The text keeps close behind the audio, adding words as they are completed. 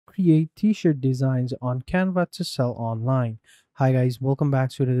create t-shirt designs on Canva to sell online. Hi guys, welcome back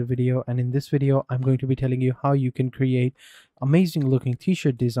to another video, and in this video I'm going to be telling you how you can create amazing looking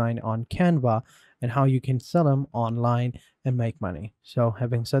t-shirt design on Canva and how you can sell them online and make money. So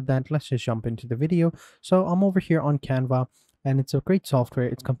having said that, let's just jump into the video. So I'm over here on Canva, and it's a great software.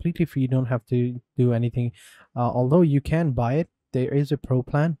 It's completely free. You don't have to do anything, although you can buy it. There is a pro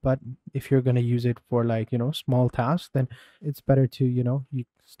plan, but if you're going to use it for, like, small tasks, then it's better to, you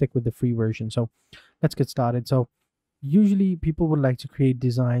stick with the free version. So let's get started. So usually people would like to create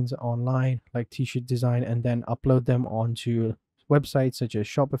designs online, like t-shirt design, and then upload them onto websites such as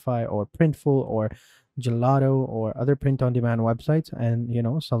Shopify or Printful or Gelato or other print on demand websites,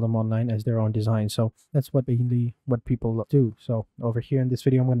 and sell them online as their own design. So that's mainly what people do. So over here in this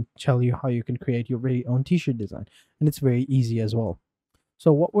video I'm going to tell you how you can create your very own t-shirt design, and it's very easy as well.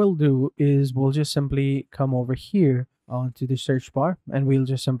 So what we'll do is we'll just simply come over here onto the search bar, and we'll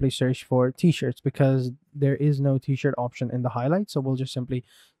just simply search for t-shirts because there is no t-shirt option in the highlight. So we'll just simply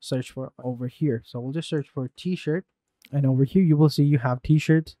search for over here. So we'll just search for t-shirt, and over here you will see you have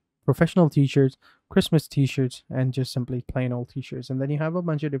t-shirts, professional t-shirts, Christmas t-shirts, and just simply plain old t-shirts. And then you have a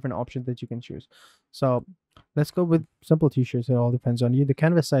bunch of different options that you can choose. So let's go with simple t-shirts. It all depends on you. The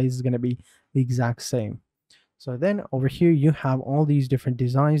canvas size is going to be the exact same. So then over here you have all these different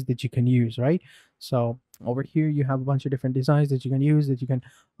designs that you can use, right? So over here you have a bunch of different designs that you can use, that you can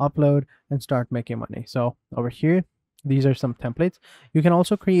upload and start making money. So over here, these are some templates. You can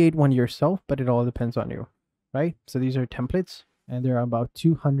also create one yourself, but it all depends on you, right? So these are templates, and there are about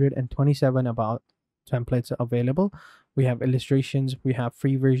 227 about templates available. We have illustrations, we have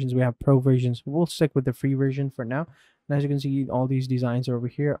free versions, we have pro versions. We'll stick with the free version for now. And as you can see, all these designs over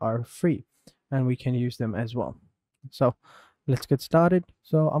here are free, and we can use them as well. So let's get started.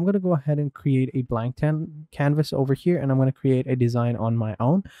 So I'm going to go ahead and create a blank canvas over here, and I'm going to create a design on my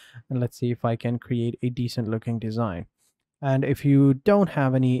own, and let's see if I can create a decent looking design. And if you don't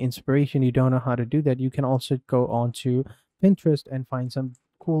have any inspiration, you don't know how to do that, you can also go on to Pinterest and find some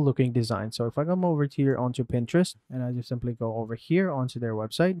cool looking design. So if I come over here onto Pinterest, and I just simply go over here onto their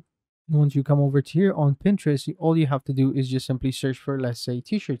website, once you come over to here on Pinterest, all you have to do is just simply search for, let's say,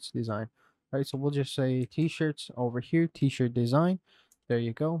 t-shirts design, right? So we'll just say t-shirts over here, t-shirt design. There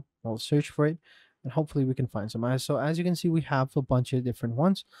you go. We'll search for it, and hopefully we can find some. So as you can see, we have a bunch of different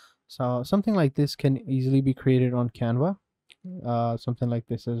ones. So something like this can easily be created on Canva. Something like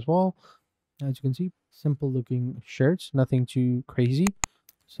this as well. As you can see, simple looking shirts, nothing too crazy.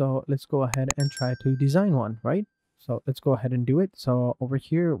 So let's go ahead and try to design one, right? So let's go ahead and do it. So over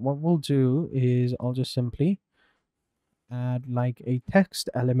here, what we'll do is I'll just simply add like a text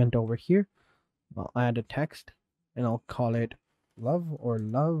element over here. I'll add a text, and I'll call it love or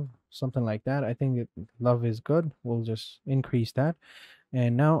love, something like that. I think love is good. We'll just increase that.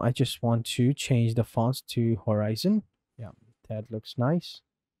 And now I just want to change the fonts to horizon. Yeah, that looks nice.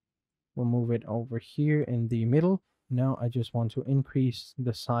 We'll move it over here in the middle. Now I just want to increase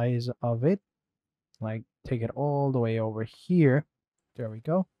the size of it, like take it all the way over here. There we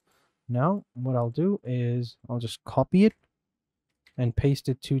go. Now what I'll do is I'll just copy it and paste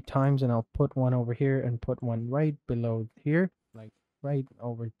it 2 times, and I'll put one over here and put one right below here, like right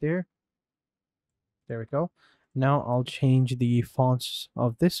over there. There we go. Now I'll change the fonts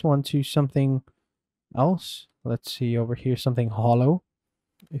of this one to something else. Let's see over here, something hollow.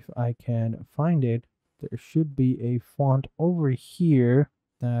 If I can find it, there should be a font over here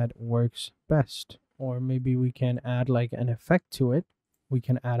that works best. Or maybe we can add like an effect to it. We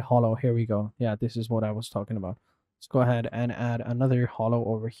can add hollow. Here we go. Yeah, this is what I was talking about. Let's go ahead and add another hollow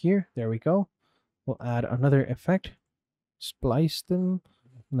over here. There we go. We'll add another effect. Splice them.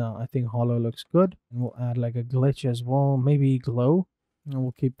 No, I think hollow looks good. And we'll add like a glitch as well. Maybe glow. And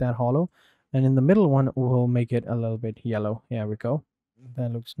we'll keep that hollow. And in the middle one, we'll make it a little bit yellow. There we go.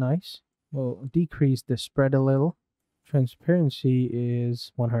 That looks nice. We'll decrease the spread a little. Transparency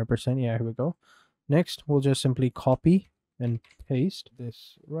is 100%. Yeah, here we go. Next, we'll just simply copy and paste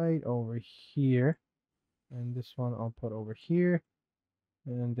this right over here. And this one I'll put over here.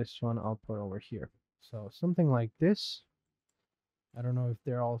 And this one I'll put over here. So something like this. I don't know if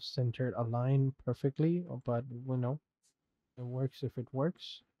they're all centered, aligned perfectly, but it works if it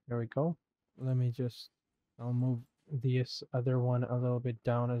works. There we go. Let me I'll move this other one a little bit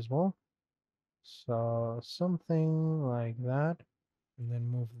down as well. So something like that. And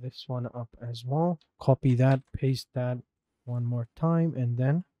then move this one up as well. Copy that, paste that one more time, and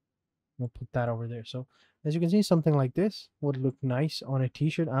then we'll put that over there. So as you can see, something like this would look nice on a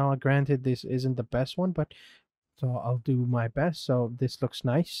t-shirt. Granted, this isn't the best one, but so I'll do my best. So this looks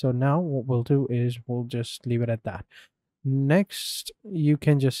nice. So now what we'll do is we'll just leave it at that. Next, you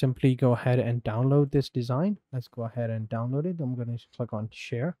can just simply go ahead and download this design. Let's go ahead and download it. I'm going to click on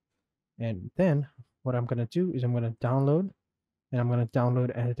share. And then what I'm going to do is I'm going to download, and I'm going to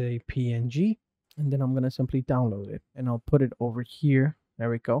download as a PNG. And then I'm going to simply download it, and I'll put it over here. There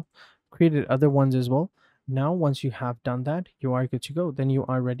we go. Created other ones as well. Now, once you have done that, you are good to go. Then you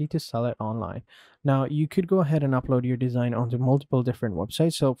are ready to sell it online. Now, you could go ahead and upload your design onto multiple different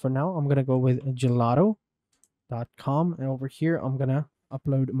websites. So for now, I'm going to go with gelato.com, and over here, I'm going to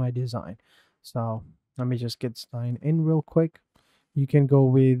upload my design. So let me just get signed in real quick. You can go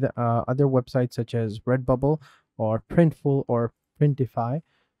with other websites such as Redbubble or Printful or Printify,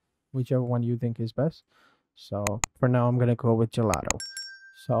 whichever one you think is best. So for now, I'm going to go with Gelato.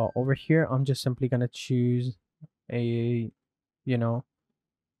 So over here, I'm just simply going to choose I'm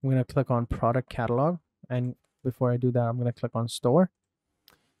going to click on product catalog. And before I do that, I'm going to click on store.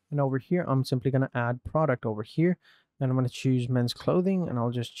 And over here, I'm simply going to add product over here. Then I'm going to choose men's clothing, and I'll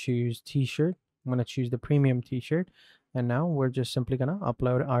just choose t-shirt. I'm going to choose the premium t-shirt. And now we're just simply going to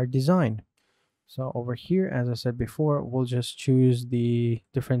upload our design. So over here, as I said before, we'll just choose the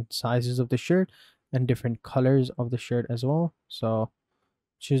different sizes of the shirt and different colors of the shirt as well. So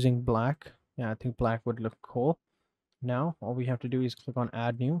choosing black. Yeah, I think black would look cool. Now, all we have to do is click on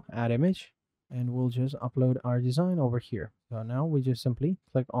add new, add image, and we'll just upload our design over here. So now we just simply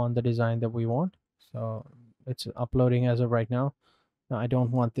click on the design that we want. So it's uploading as of right now. Now I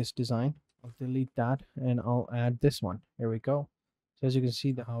don't want this design. I'll delete that and I'll add this one. Here we go. So as you can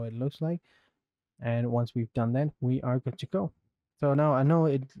see how it looks like. And once we've done that, we are good to go. So now I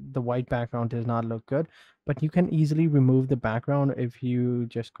know the white background does not look good, but you can easily remove the background if you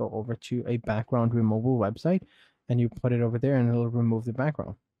just go over to a background removal website and you put it over there, and it'll remove the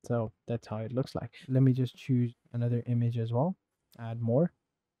background. So that's how it looks like. Let me just choose another image as well. Add more.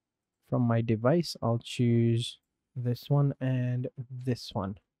 From my device, I'll choose this one and this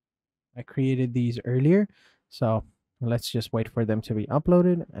one. I created these earlier, so let's just wait for them to be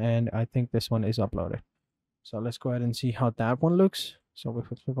uploaded, and I think this one is uploaded. So let's go ahead and see how that one looks. So we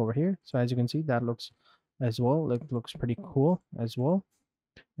click over here. So as you can see, that looks as well. It looks pretty cool as well.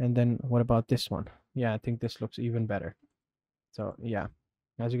 And then what about this one? Yeah, I think this looks even better. So yeah,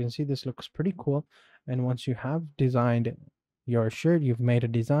 as you can see, this looks pretty cool. And once you have designed your shirt, you've made a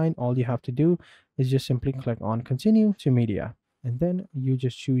design, all you have to do is just simply click on continue to media. And then you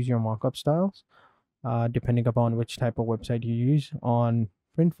just choose your mockup styles, depending upon which type of website you use. On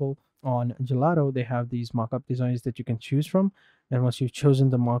Printful, on Gelato, they have these mockup designs that you can choose from. And once you've chosen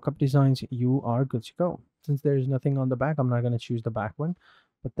the mockup designs, you are good to go. Since there's nothing on the back, I'm not going to choose the back one.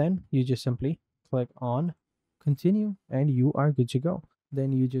 But then you just simply click on continue and you are good to go.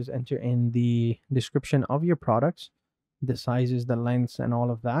 Then you just enter in the description of your products, the sizes, the lengths, and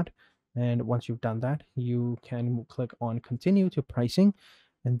all of that. And once you've done that, you can click on continue to pricing.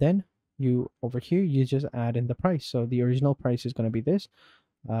 And then over here, you just add in the price. So the original price is going to be this,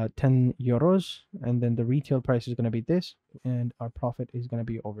 10 euros. And then the retail price is going to be this. And our profit is going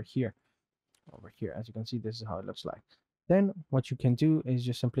to be over here. As you can see, this is how it looks like. Then what you can do is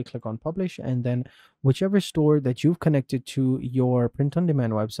just simply click on publish, and then whichever store that you've connected to your print on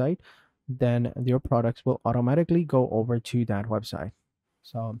demand website, then your products will automatically go over to that website.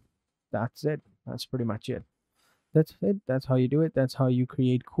 So that's it. That's pretty much it. That's it. That's how you do it. That's how you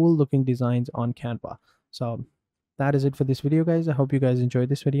create cool looking designs on Canva. So that is it for this video, guys. I hope you guys enjoyed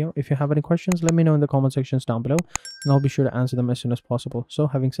this video. If you have any questions, let me know in the comment sections down below, and I'll be sure to answer them as soon as possible. So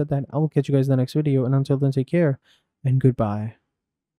having said that, I will catch you guys in the next video, and until then, take care and goodbye.